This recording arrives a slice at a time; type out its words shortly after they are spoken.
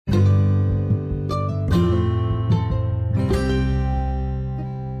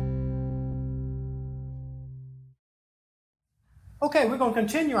Okay, we're going to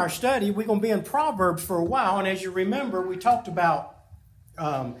continue our study. We're going to be in Proverbs for a while. And as you remember, we talked about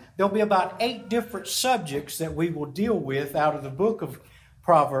there'll be about 8 different subjects that we will deal with out of the book of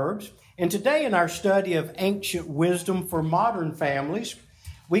Proverbs. And today in our study of ancient wisdom for modern families,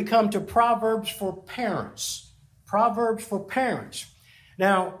 we come to Proverbs for parents. Proverbs for parents.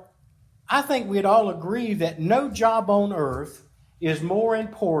 Now, I think we'd all agree that no job on earth is more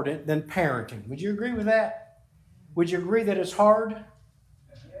important than parenting. Would you agree with that? Would you agree that it's hard?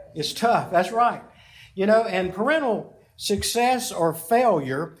 It's tough. That's right. You know, and parental success or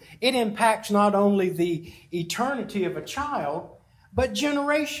failure, it impacts not only the eternity of a child, but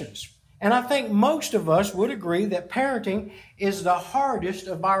generations. And I think most of us would agree that parenting is the hardest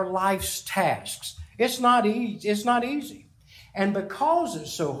of our life's tasks. It's not easy. And because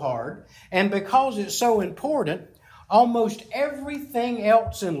it's so hard, and because it's so important, almost everything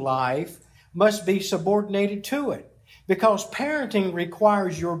else in life must be subordinated to it. Because parenting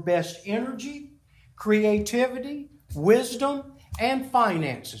requires your best energy, creativity, wisdom, and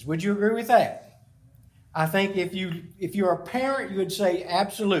finances. Would you agree with that? I think if you're a parent, you would say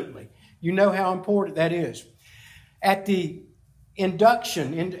absolutely. You know how important that is. At the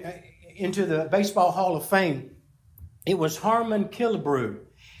induction into the Baseball Hall of Fame, it was Harmon Killebrew.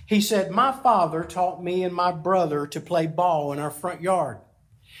 He said, "My father taught me and my brother to play ball in our front yard."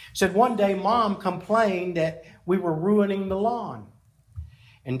 Said one day Mom complained that we were ruining the lawn.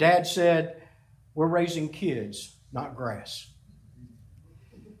 And Dad said, "We're raising kids, not grass."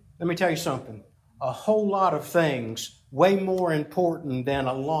 Let me tell you something. A whole lot of things, way more important than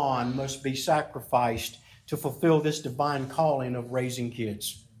a lawn, must be sacrificed to fulfill this divine calling of raising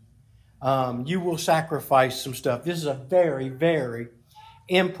kids. You will sacrifice some stuff. This is a very, very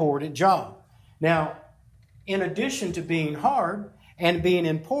important job. Now, in addition to being hard and being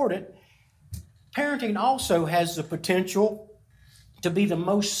important, parenting also has the potential to be the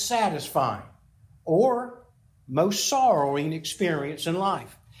most satisfying or most sorrowing experience in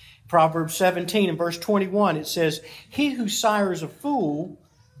life. Proverbs 17 and verse 21, it says, "He who sires a fool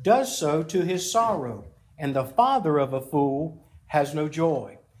does so to his sorrow, and the father of a fool has no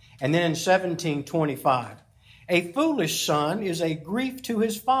joy." And then in 17:25, "A foolish son is a grief to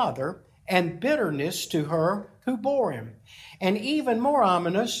his father, and bitterness to her who bore him." And even more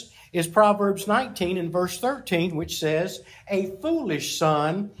ominous is Proverbs 19 and verse 13, which says, "A foolish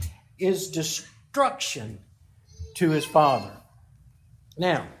son is destruction to his father."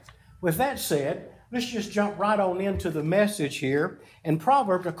 Now, with that said, let's just jump right on into the message here. In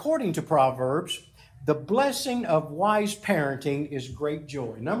Proverbs, according to Proverbs, the blessing of wise parenting is great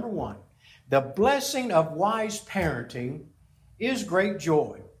joy. Number one, the blessing of wise parenting is great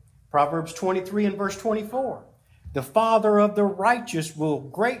joy. Proverbs 23 and verse 24. "The father of the righteous will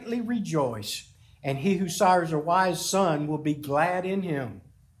greatly rejoice, and he who sires a wise son will be glad in him."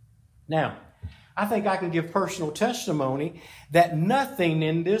 Now, I think I can give personal testimony that nothing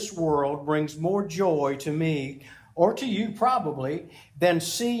in this world brings more joy to me, or to you probably, than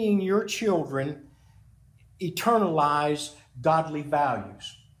seeing your children eternalize godly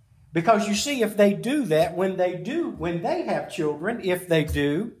values. Because you see, if they do that, when they have children, if they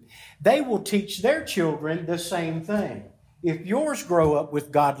do, they will teach their children the same thing. If yours grow up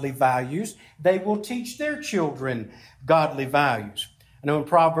with godly values, they will teach their children godly values. I know in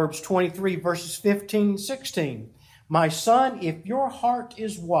Proverbs 23, verses 15 and 16, "My son, if your heart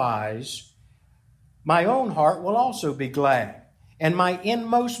is wise, my own heart will also be glad, and my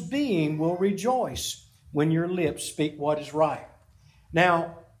inmost being will rejoice when your lips speak what is right."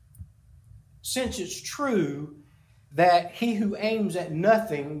 Now, since it's true that he who aims at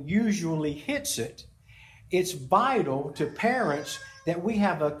nothing usually hits it, it's vital to parents that we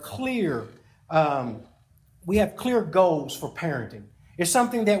have clear goals for parenting. It's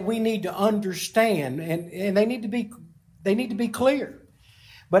something that we need to understand, and they need to be clear.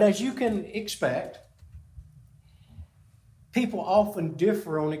 But as you can expect, people often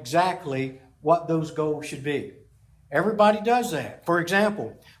differ on exactly what those goals should be. Everybody does that. For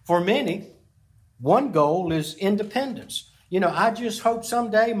example, for many, one goal is independence. You know, I just hope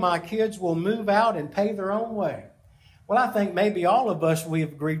someday my kids will move out and pay their own way. Well, I think maybe all of us, we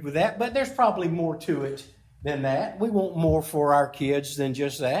have agreed with that, but there's probably more to it than that. We want more for our kids than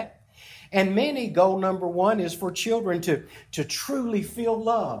just that. And many, goal number one is for children to truly feel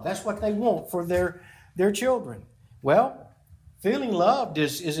love. That's what they want for their children. Well, feeling loved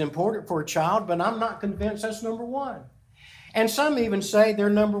is important for a child, but I'm not convinced that's number one. And some even say their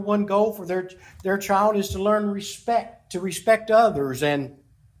number one goal for their child is to learn respect, to respect others, and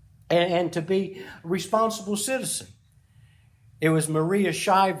to be a responsible citizen. It was Maria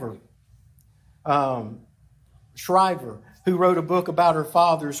Shriver who wrote a book about her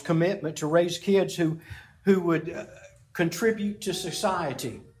father's commitment to raise kids who would contribute to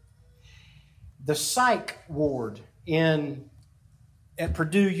society. The psych ward at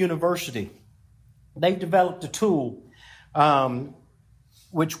Purdue University, they've developed a tool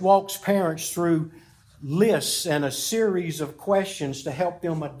which walks parents through lists and a series of questions to help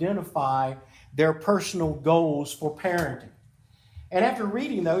them identify their personal goals for parenting. And after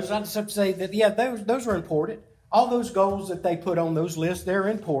reading those, I just have to say that, yeah, those are important. All those goals that they put on those lists, they're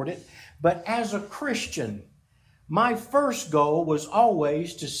important. But as a Christian, my first goal was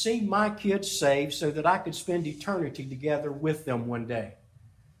always to see my kids saved so that I could spend eternity together with them one day.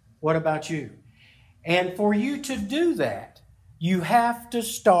 What about you? And for you to do that, you have to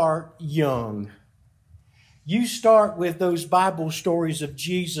start young. You start with those Bible stories of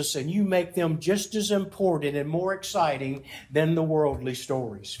Jesus and you make them just as important and more exciting than the worldly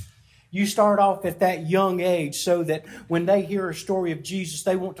stories. You start off at that young age so that when they hear a story of Jesus,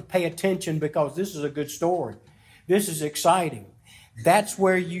 they want to pay attention because this is a good story. This is exciting. That's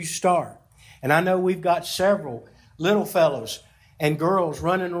where you start. And I know we've got several little fellows and girls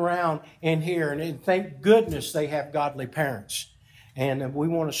running around in here, and thank goodness they have godly parents. And we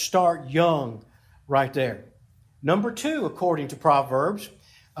want to start young right there. Number 2, according to Proverbs,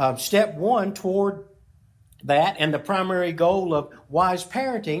 step 1 toward that and the primary goal of wise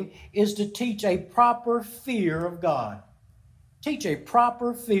parenting is to teach a proper fear of God. Teach a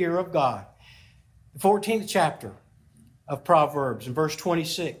proper fear of God. The 14th chapter of Proverbs in verse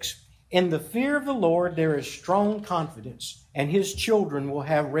 26. In the fear of the Lord there is strong confidence, and his children will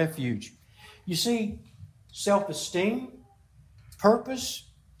have refuge. You see, self-esteem, purpose,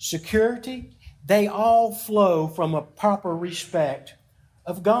 security, they all flow from a proper respect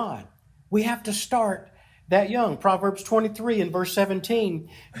of God. We have to start that young. Proverbs 23 and verse 17,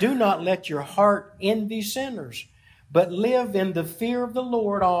 do not let your heart envy sinners, but live in the fear of the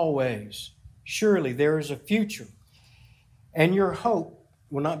Lord always. Surely there is a future, and your hope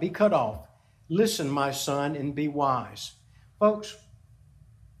will not be cut off. Listen, my son, and be wise. Folks,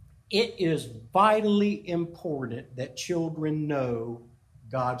 it is vitally important that children know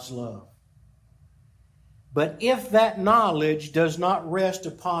God's love. But if that knowledge does not rest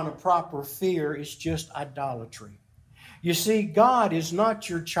upon a proper fear, it's just idolatry. You see, God is not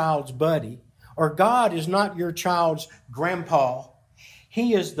your child's buddy, or God is not your child's grandpa.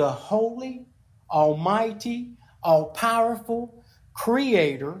 He is the holy, almighty, all-powerful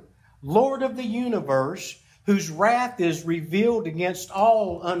Creator, Lord of the universe, whose wrath is revealed against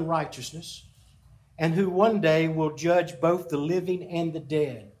all unrighteousness, and who one day will judge both the living and the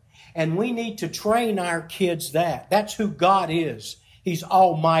dead. And we need to train our kids that. That's who God is. He's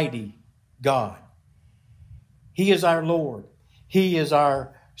Almighty God. He is our Lord. He is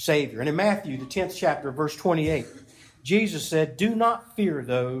our Savior. And in Matthew, the 10th chapter, verse 28, Jesus said, do not fear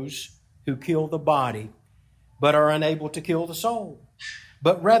those who kill the body, but are unable to kill the soul.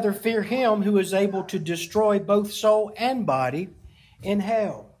 But rather fear him who is able to destroy both soul and body in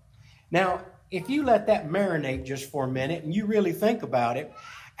hell. Now, if you let that marinate just for a minute and you really think about it,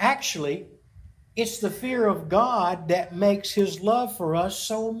 actually, it's the fear of God that makes his love for us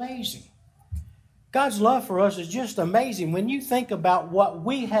so amazing. God's love for us is just amazing. When you think about what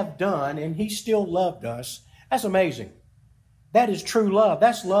we have done and he still loved us, that's amazing. That is true love.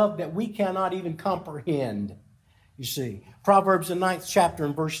 That's love that we cannot even comprehend, you see. Proverbs, the 9th chapter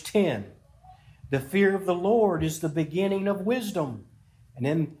and verse 10. The fear of the Lord is the beginning of wisdom. And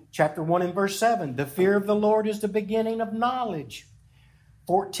in chapter 1 and verse 7, the fear of the Lord is the beginning of knowledge.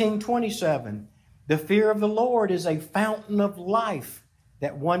 14:27, the fear of the Lord is a fountain of life,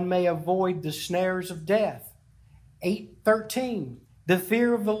 that one may avoid the snares of death. 8:13, the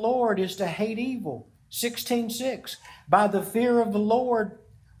fear of the Lord is to hate evil. 16:6, by the fear of the Lord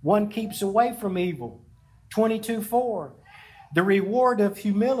one keeps away from evil. 22:4, the reward of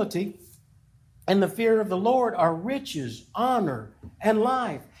humility and the fear of the Lord are riches, honor, and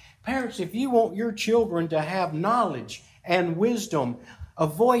life. Parents, if you want your children to have knowledge and wisdom,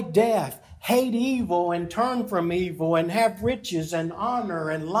 avoid death, hate evil and turn from evil, and have riches and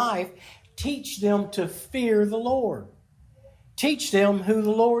honor and life, teach them to fear the Lord. Teach them who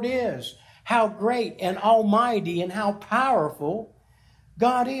the Lord is, how great and almighty and how powerful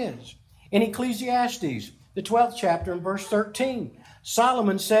God is. In Ecclesiastes, the 12th chapter and verse 13,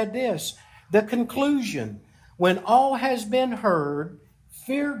 Solomon said this, the conclusion, when all has been heard,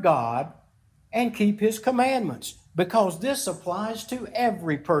 fear God and keep his commandments. Because this applies to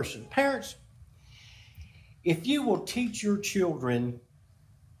every person. Parents, if you will teach your children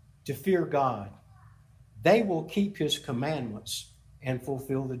to fear God, they will keep his commandments and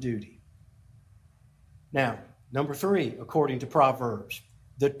fulfill the duty. Now, Number 3, according to Proverbs,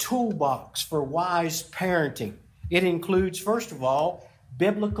 the toolbox for wise parenting. It includes, first of all,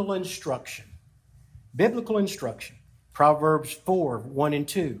 biblical instruction. Biblical instruction. Proverbs 4, 1 and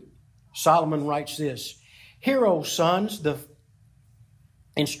 2. Solomon writes this, "Hear, O sons, the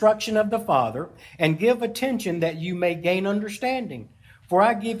instruction of the Father, and give attention that you may gain understanding. For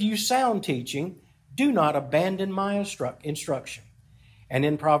I give you sound teaching. Do not abandon my instruction." And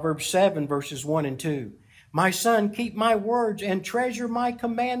in Proverbs 7, verses 1 and 2, "My son, keep my words and treasure my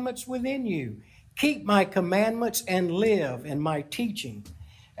commandments within you. Keep my commandments and live, and my teaching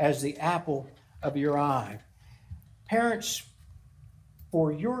as the apple of your eye." Parents,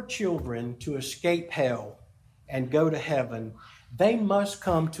 for your children to escape hell and go to heaven, they must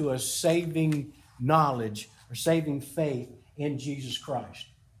come to a saving knowledge or saving faith in Jesus Christ.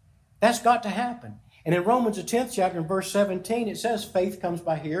 That's got to happen. And in Romans, the 10th chapter, in verse 17, it says, "Faith comes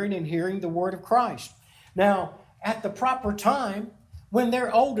by hearing, and hearing the word of Christ." Now, at the proper time, when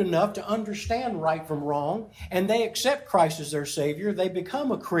they're old enough to understand right from wrong, and they accept Christ as their Savior, they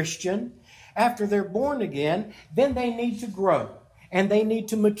become a Christian. After they're born again, then they need to grow, and they need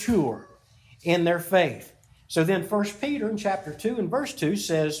to mature in their faith. So then 1 Peter in chapter 2 and verse 2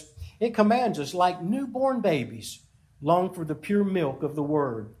 says, it commands us, like newborn babies, long for the pure milk of the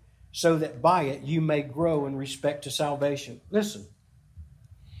word, so that by it you may grow in respect to salvation. Listen,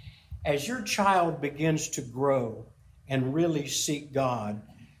 as your child begins to grow and really seek God,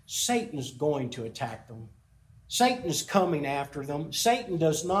 Satan is going to attack them. Satan is coming after them. Satan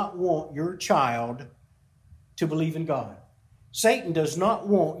does not want your child to believe in God. Satan does not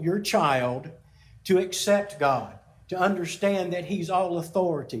want your child to accept God, to understand that He's all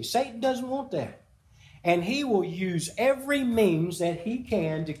authority. Satan doesn't want that. And he will use every means that he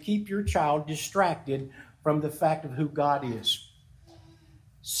can to keep your child distracted from the fact of who God is.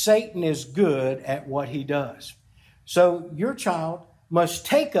 Satan is good at what he does. So your child must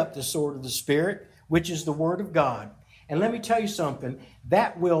take up the sword of the Spirit, which is the Word of God. And let me tell you something,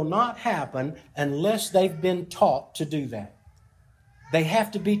 that will not happen unless they've been taught to do that. They have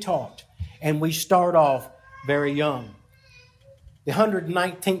to be taught. And we start off very young. The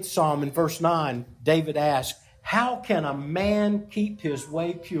 119th Psalm in verse 9, David asks, "How can a man keep his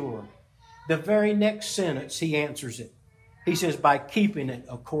way pure?" The very next sentence, he answers it. He says, "By keeping it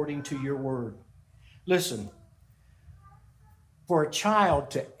according to your word." Listen, for a child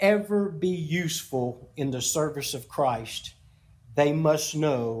to ever be useful in the service of Christ, they must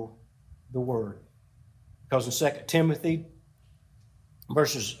know the word. Because in 2 Timothy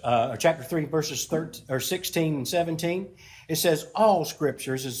chapter 3, verses 16 and 17, it says, "All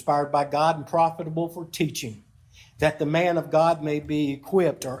Scripture is inspired by God and profitable for teaching, that the man of God may be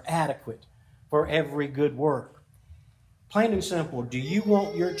equipped or adequate for every good work." Plain and simple, do you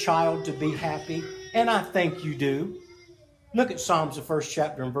want your child to be happy? And I think you do. Look at Psalms, the 1st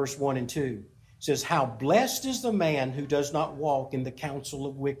chapter, and verse 1 and 2. It says, "How blessed is the man who does not walk in the counsel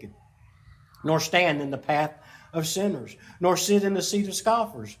of wicked, nor stand in the path of sinners, nor sit in the seat of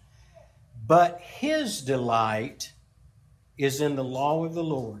scoffers. But his delight is in the law of the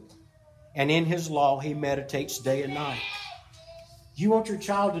Lord, and in his law he meditates day and night." You want your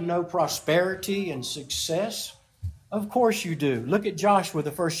child to know prosperity and success? Of course you do. Look at Joshua,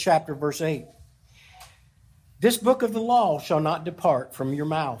 the 1st chapter, verse 8. "This book of the law shall not depart from your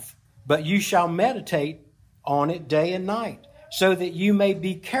mouth, but you shall meditate on it day and night, so that you may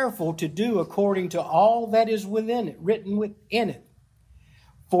be careful to do according to all that is within it, written within it.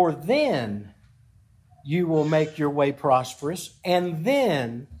 For then you will make your way prosperous, and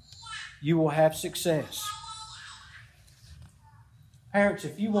then you will have success." Parents,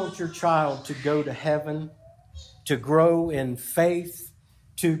 if you want your child to go to heaven, to grow in faith,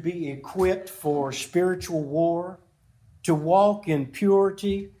 to be equipped for spiritual war, to walk in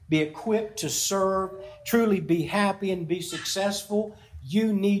purity, be equipped to serve, truly be happy and be successful,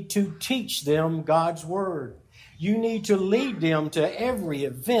 you need to teach them God's Word. You need to lead them to every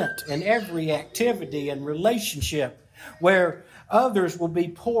event and every activity and relationship where others will be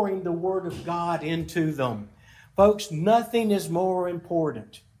pouring the Word of God into them. Folks, nothing is more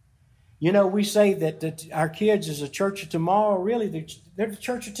important. You know, we say that our kids is a church of tomorrow. Really, they're the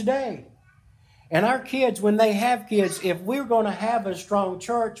church of today. And our kids, when they have kids, if we're going to have a strong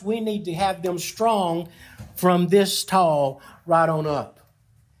church, we need to have them strong from this tall right on up.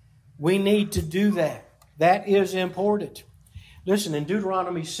 We need to do that. That is important. Listen, in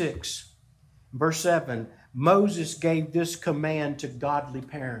Deuteronomy 6, verse 7, Moses gave this command to godly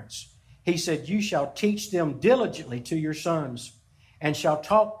parents. He said, "You shall teach them diligently to your sons, and shall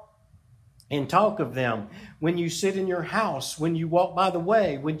talk of them when you sit in your house, when you walk by the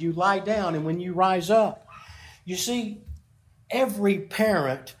way, when you lie down, and when you rise up. You see, every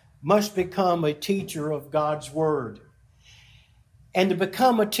parent must become a teacher of God's Word. And to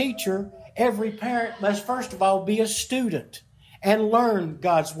become a teacher, every parent must first of all be a student and learn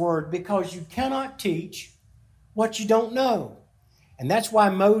God's Word, because you cannot teach what you don't know. And that's why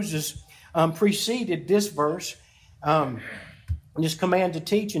Moses preceded this verse, this command to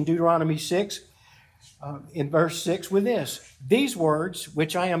teach in Deuteronomy 6, in verse 6 with this: "These words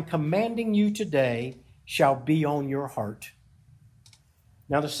which I am commanding you today shall be on your heart."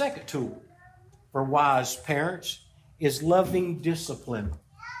 Now, the second tool for wise parents is loving discipline.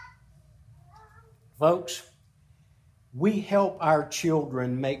 Folks, we help our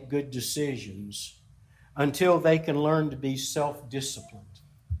children make good decisions until they can learn to be self-disciplined.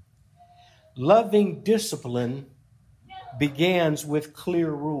 Loving discipline begins with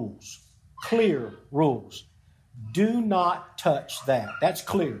clear rules. Clear rules. Do not touch that. That's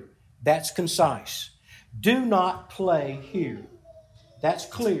clear. That's concise. Do not play here. That's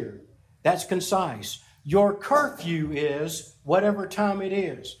clear. That's concise. Your curfew is whatever time it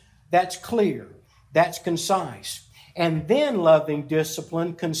is. That's clear. That's concise. And then loving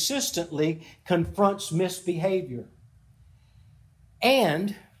discipline consistently confronts misbehavior.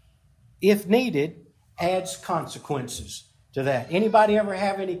 And, if needed, adds consequences to that. Anybody ever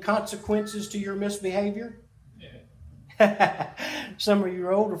have any consequences to your misbehavior? Yeah. Some of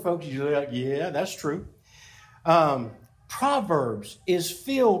your older folks, you're like, yeah, that's true. Proverbs is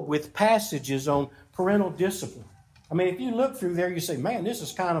filled with passages on parental discipline. I mean, if you look through there, you say, man, this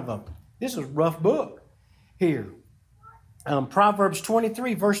is a rough book here. Proverbs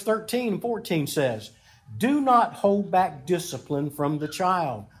 23, verse 13 and 14 says, "Do not hold back discipline from the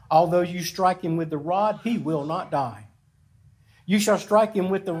child. Although you strike him with the rod, he will not die. You shall strike him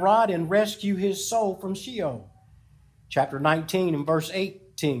with the rod and rescue his soul from Sheol." Chapter 19 and verse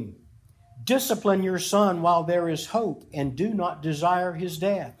 18. "Discipline your son while there is hope, and do not desire his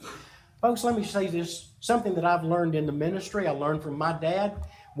death." Folks, let me say this, something that I've learned in the ministry. I learned from my dad,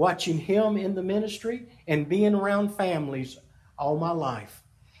 watching him in the ministry and being around families all my life.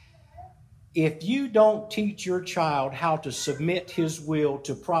 If you don't teach your child how to submit his will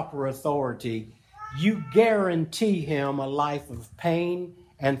to proper authority, you guarantee him a life of pain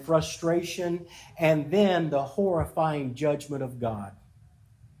and frustration, and then the horrifying judgment of God.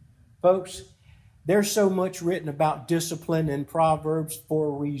 Folks, there's so much written about discipline in Proverbs for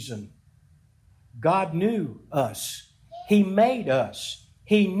a reason. God knew us. He made us.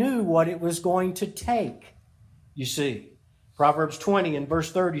 He knew what it was going to take. You see, Proverbs 20 and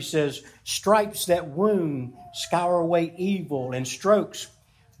verse 30 says, "Stripes that wound scour away evil, and strokes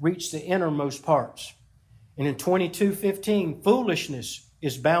reach the innermost parts." And in 22:15, "Foolishness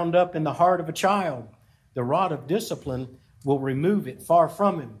is bound up in the heart of a child. The rod of discipline will remove it far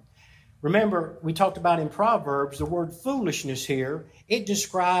from him." Remember, we talked about in Proverbs, the word foolishness here, it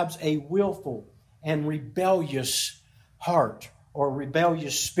describes a willful and rebellious heart or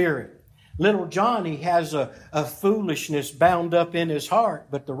rebellious spirit. Little Johnny has a foolishness bound up in his heart,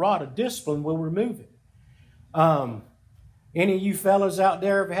 but the rod of discipline will remove it. Any of you fellas out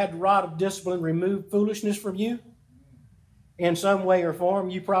there ever had the rod of discipline remove foolishness from you? In some way or form,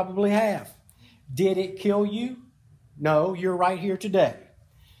 you probably have. Did it kill you? No, you're right here today.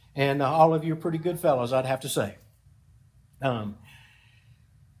 And all of you are pretty good fellows, I'd have to say.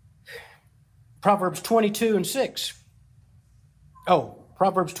 Proverbs 22 and 6.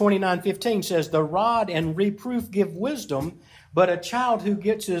 Proverbs 29:15 says, "The rod and reproof give wisdom, but a child who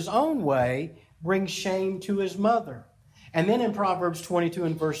gets his own way brings shame to his mother." And then in Proverbs 22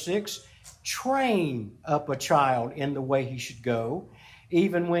 and verse 6, "Train up a child in the way he should go.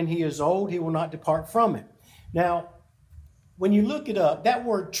 Even when he is old, he will not depart from it." Now, when you look it up, that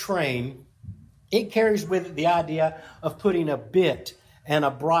word train, it carries with it the idea of putting a bit and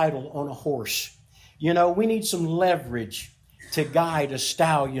a bridle on a horse. You know, we need some leverage to guide a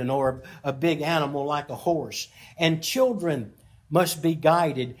stallion or a big animal like a horse. And children must be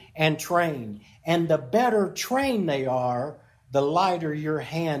guided and trained. And the better trained they are, the lighter your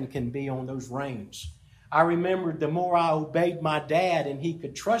hand can be on those reins. I remembered the more I obeyed my dad and he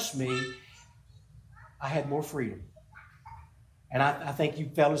could trust me, I had more freedom. And I think you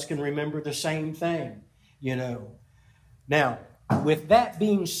fellas can remember the same thing, you know. Now, with that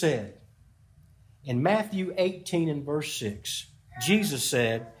being said, in Matthew 18 and verse 6, Jesus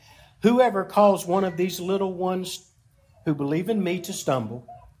said, "Whoever calls one of these little ones who believe in me to stumble,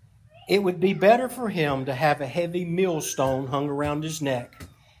 it would be better for him to have a heavy millstone hung around his neck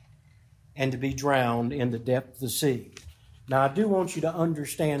and to be drowned in the depth of the sea." Now, I do want you to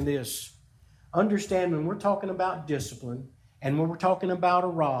understand this. Understand, when we're talking about discipline and when we're talking about a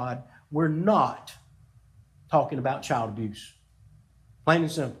rod, we're not talking about child abuse. Plain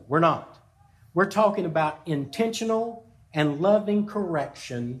and simple. We're not. We're talking about intentional and loving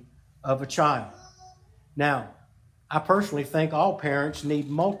correction of a child. Now, I personally think all parents need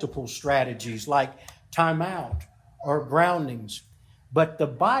multiple strategies like timeout or groundings. But the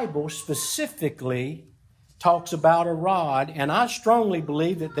Bible specifically talks about a rod, and I strongly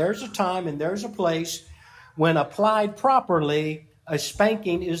believe that there's a time and there's a place when applied properly, a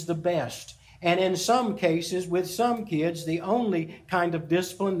spanking is the best. And in some cases, with some kids, the only kind of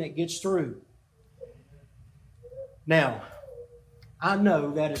discipline that gets through. Now, I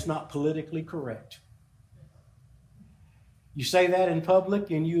know that is not politically correct. You say that in public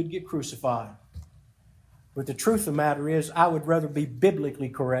and you would get crucified. But the truth of the matter is, I would rather be biblically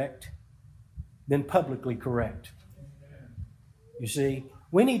correct than publicly correct. You see,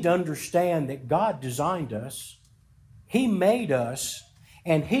 we need to understand that God designed us. He made us,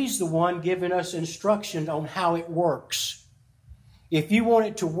 and He's the one giving us instruction on how it works. If you want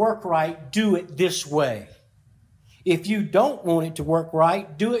it to work right, do it this way. If you don't want it to work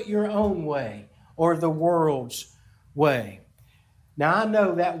right, do it your own way or the world's way. Now, I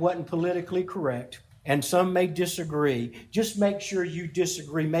know that wasn't politically correct, and some may disagree. Just make sure you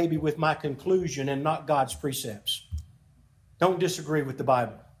disagree maybe with my conclusion and not God's precepts. Don't disagree with the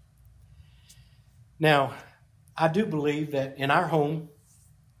Bible. Now, I do believe that in our home,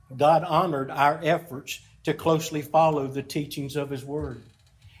 God honored our efforts to closely follow the teachings of His Word.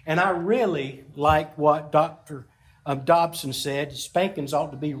 And I really like what Dr. Dobson said. Spankings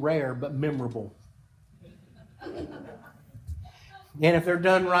ought to be rare but memorable. And if they're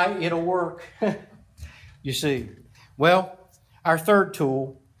done right, it'll work. You see. Well, our third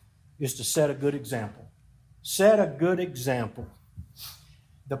tool is to set a good example. Set a good example.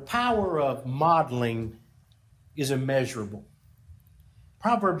 The power of modeling is immeasurable.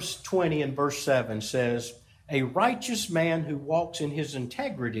 Proverbs 20 and verse 7 says, "A righteous man who walks in his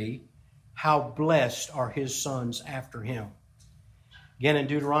integrity, how blessed are his sons after him." Again, in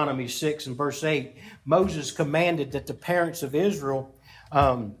Deuteronomy 6 and verse 8, Moses commanded that the parents of Israel,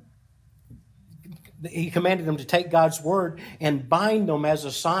 he commanded them to take God's word and bind them as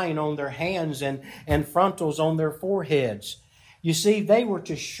a sign on their hands and frontals on their foreheads. You see, they were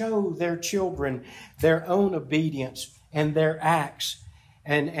to show their children their own obedience and their acts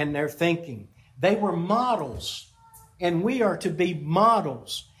and their thinking. They were models, and we are to be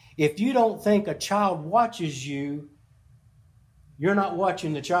models. If you don't think a child watches you, you're not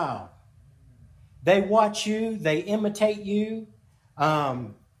watching the child. They watch you. They imitate you. I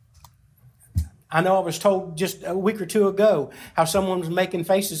know I was told just a week or two ago how someone was making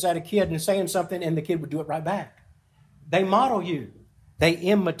faces at a kid and saying something, and the kid would do it right back. They model you. They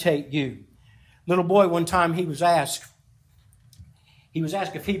imitate you. Little boy, one time he was asked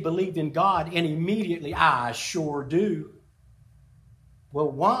if he believed in God, and immediately, "I sure do." "Well,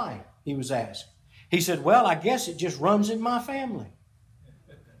 why?" he was asked. He said, "Well, I guess it just runs in my family."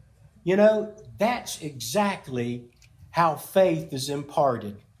 You know, that's exactly how faith is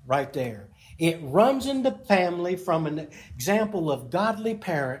imparted right there. It runs in the family from an example of godly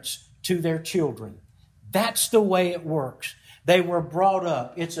parents to their children. That's the way it works. They were brought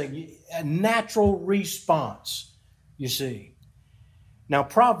up. It's a natural response, you see. Now,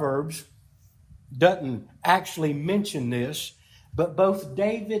 Proverbs doesn't actually mention this, but both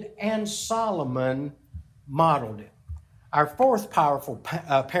David and Solomon modeled it. Our fourth powerful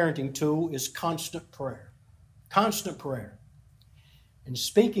parenting tool is constant prayer. Constant prayer. And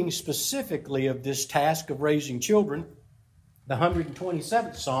speaking specifically of this task of raising children, the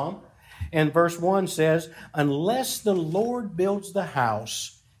 127th Psalm and verse 1 says, "Unless the Lord builds the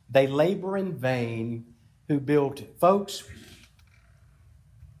house, they labor in vain who built it." Folks,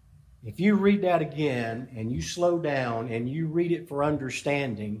 if you read that again and you slow down and you read it for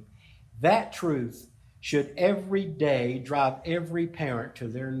understanding, that truth should every day drive every parent to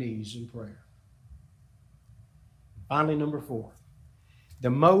their knees in prayer. Finally, number 4. The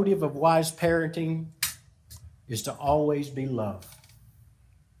motive of wise parenting is to always be love.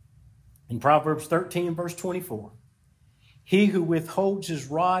 In Proverbs 13 verse 24, "He who withholds his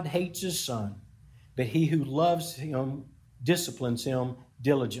rod hates his son, but he who loves him disciplines him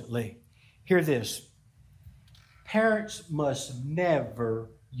diligently." Hear this. Parents must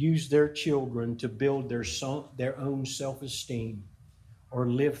never use their children to build their own self-esteem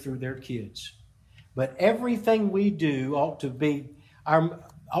or live through their kids. But everything we do ought to be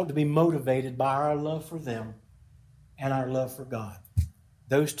motivated by our love for them and our love for God.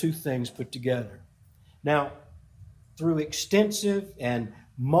 Those two things put together. Now, through extensive and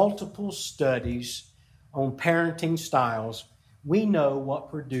multiple studies on parenting styles, we know what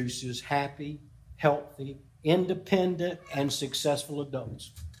produces happy, healthy, independent, and successful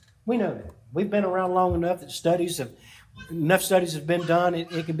adults. We know that. We've been around long enough that enough studies have been done,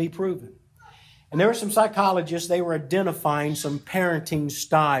 it can be proven. And there were some psychologists, they were identifying some parenting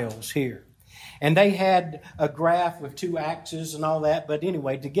styles here. And they had a graph with 2 axes and all that. But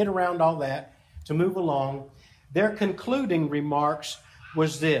anyway, to get around all that, to move along, their concluding remarks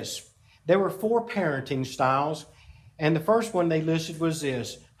was this. There were 4 parenting styles. And the first one they listed was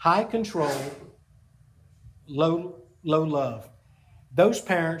this: high control, low love. Those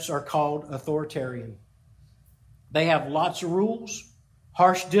parents are called authoritarian. They have lots of rules,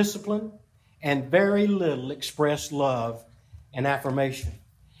 harsh discipline, and very little expressed love and affirmation.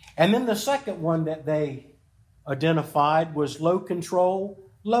 And then the second one that they identified was low control,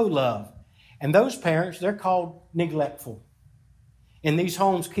 low love. And those parents, they're called neglectful. In these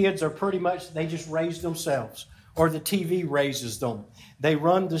homes, kids are pretty much, they just raise themselves, or the TV raises them. They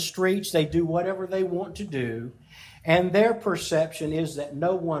run the streets, they do whatever they want to do, and their perception is that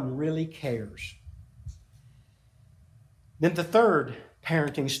no one really cares. Then the third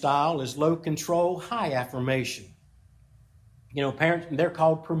parenting style is low control, high affirmation. Parents, they're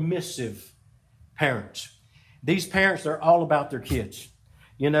called permissive parents. These parents, they're all about their kids,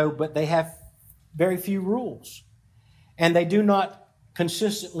 but they have very few rules. And they do not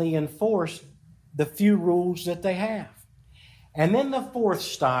consistently enforce the few rules that they have. And then the fourth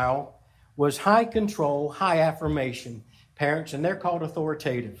style was high control, high affirmation parents, and they're called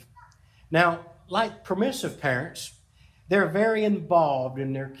authoritative. Now, like permissive parents, they're very involved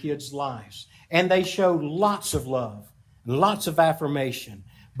in their kids' lives, and they show lots of love, lots of affirmation,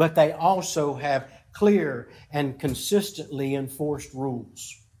 but they also have clear and consistently enforced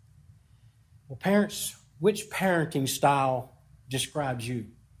rules. Well, parents, which parenting style describes you?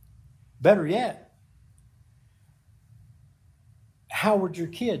 Better yet, how would your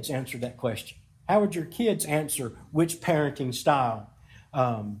kids answer that question? How would your kids answer which parenting style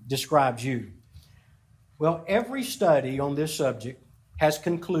describes you? Well, every study on this subject has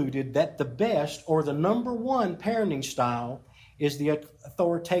concluded that the best or the number one parenting style is the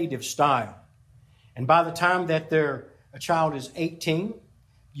authoritative style. And by the time that a child is 18,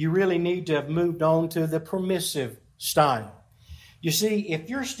 you really need to have moved on to the permissive style. You see, if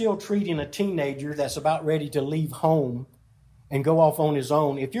you're still treating a teenager that's about ready to leave home and go off on his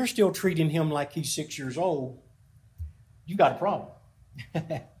own, if you're still treating him like he's 6 years old, you got a problem.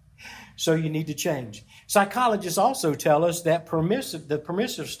 So you need to change. Psychologists also tell us that the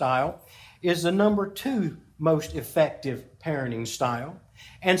permissive style is the number 2 most effective parenting style.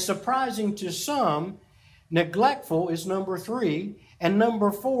 And surprising to some, neglectful is number 3. And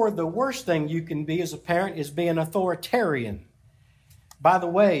number 4, the worst thing you can be as a parent is being authoritarian. By the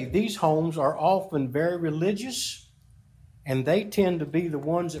way, these homes are often very religious, and they tend to be the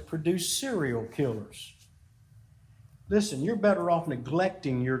ones that produce serial killers. Listen, you're better off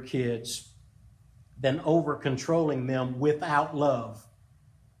neglecting your kids than over-controlling them without love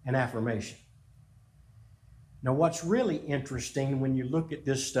and affirmation. Now, what's really interesting when you look at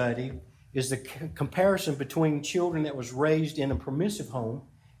this study is the comparison between children that was raised in a permissive home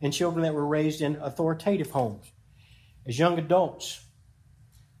and children that were raised in authoritative homes. As young adults,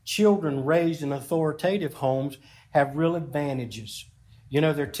 children raised in authoritative homes have real advantages.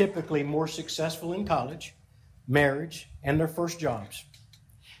 They're typically more successful in college, marriage, and their first jobs.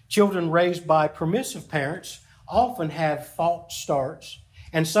 Children raised by permissive parents often have false starts,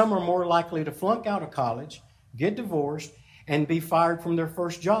 and some are more likely to flunk out of college, get divorced, and be fired from their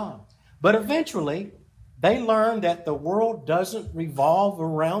first job. But eventually, they learn that the world doesn't revolve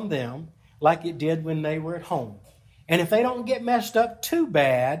around them like it did when they were at home. And if they don't get messed up too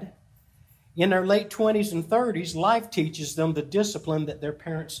bad, in their late 20s and 30s, life teaches them the discipline that their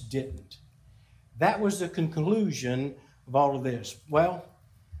parents didn't. That was the conclusion of all of this. Well,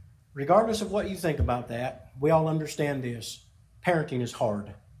 regardless of what you think about that, we all understand this. Parenting is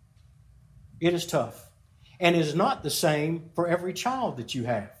hard. It is tough. And it is not the same for every child that you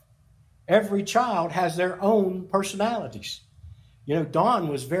have. Every child has their own personalities. Dawn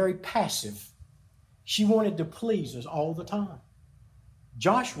was very passive. She wanted to please us all the time.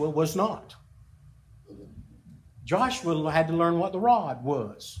 Joshua was not. Joshua had to learn what the rod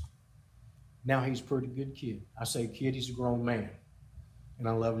was. Now he's a pretty good kid. I say kid, he's a grown man. And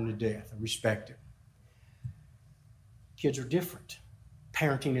I love him to death. I respect him. Kids are different.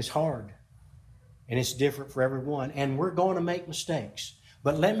 Parenting is hard. And it's different for everyone. And we're going to make mistakes.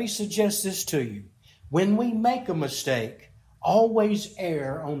 But let me suggest this to you. When we make a mistake, always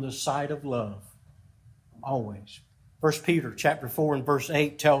err on the side of love. Always. 1 Peter chapter 4 and verse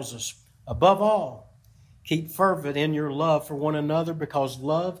 8 tells us, above all, keep fervent in your love for one another, because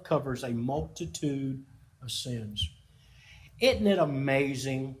love covers a multitude of sins. Isn't it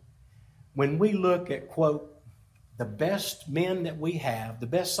amazing when we look at, quote, the best men that we have, the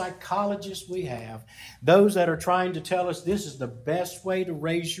best psychologists we have, those that are trying to tell us this is the best way to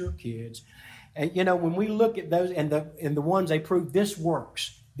raise your kids. And, you know, when we look at those and the ones they prove this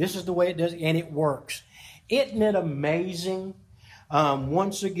works, this is the way it does, and it works. Isn't it amazing?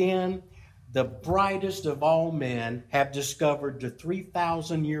 Once again, the brightest of all men have discovered the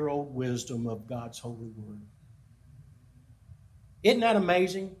 3,000-year-old wisdom of God's holy word. Isn't that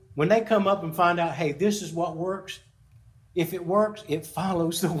amazing? When they come up and find out, hey, this is what works, if it works, it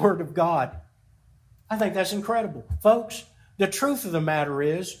follows the Word of God. I think that's incredible. Folks, the truth of the matter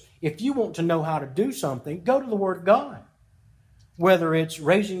is, if you want to know how to do something, go to the Word of God. Whether it's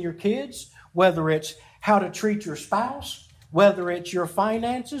raising your kids, whether it's how to treat your spouse, whether it's your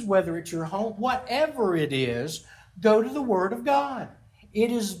finances, whether it's your home, whatever it is, go to the Word of God.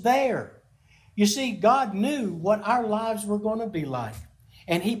 It is there. You see, God knew what our lives were going to be like.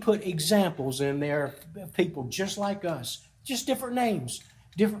 And He put examples in there of people just like us, just different names,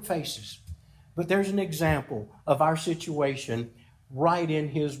 different faces. But there's an example of our situation right in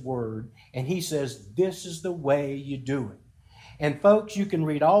His Word. And He says, this is the way you do it. And folks, you can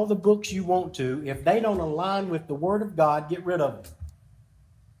read all the books you want to. If they don't align with the Word of God, get rid of them.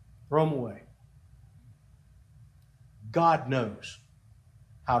 Throw them away. God knows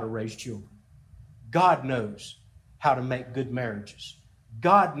how to raise children. God knows how to make good marriages.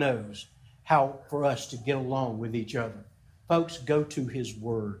 God knows how for us to get along with each other. Folks, go to His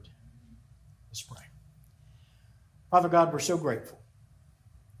Word. Let's pray. Father God, we're so grateful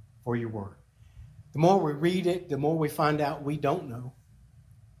for your Word. The more we read it, the more we find out we don't know.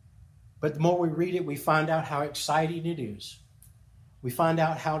 But the more we read it, we find out how exciting it is. We find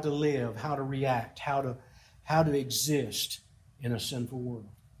out how to live, how to react, how to exist in a sinful world.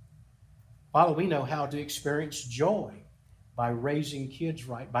 Father, we know how to experience joy by raising kids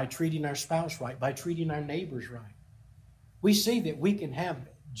right, by treating our spouse right, by treating our neighbors right. We see that we can have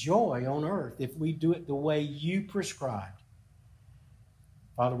joy on earth if we do it the way you prescribed.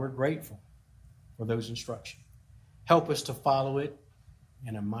 Father, we're grateful for those instructions. Help us to follow it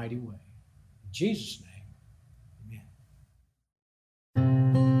in a mighty way. In Jesus' name.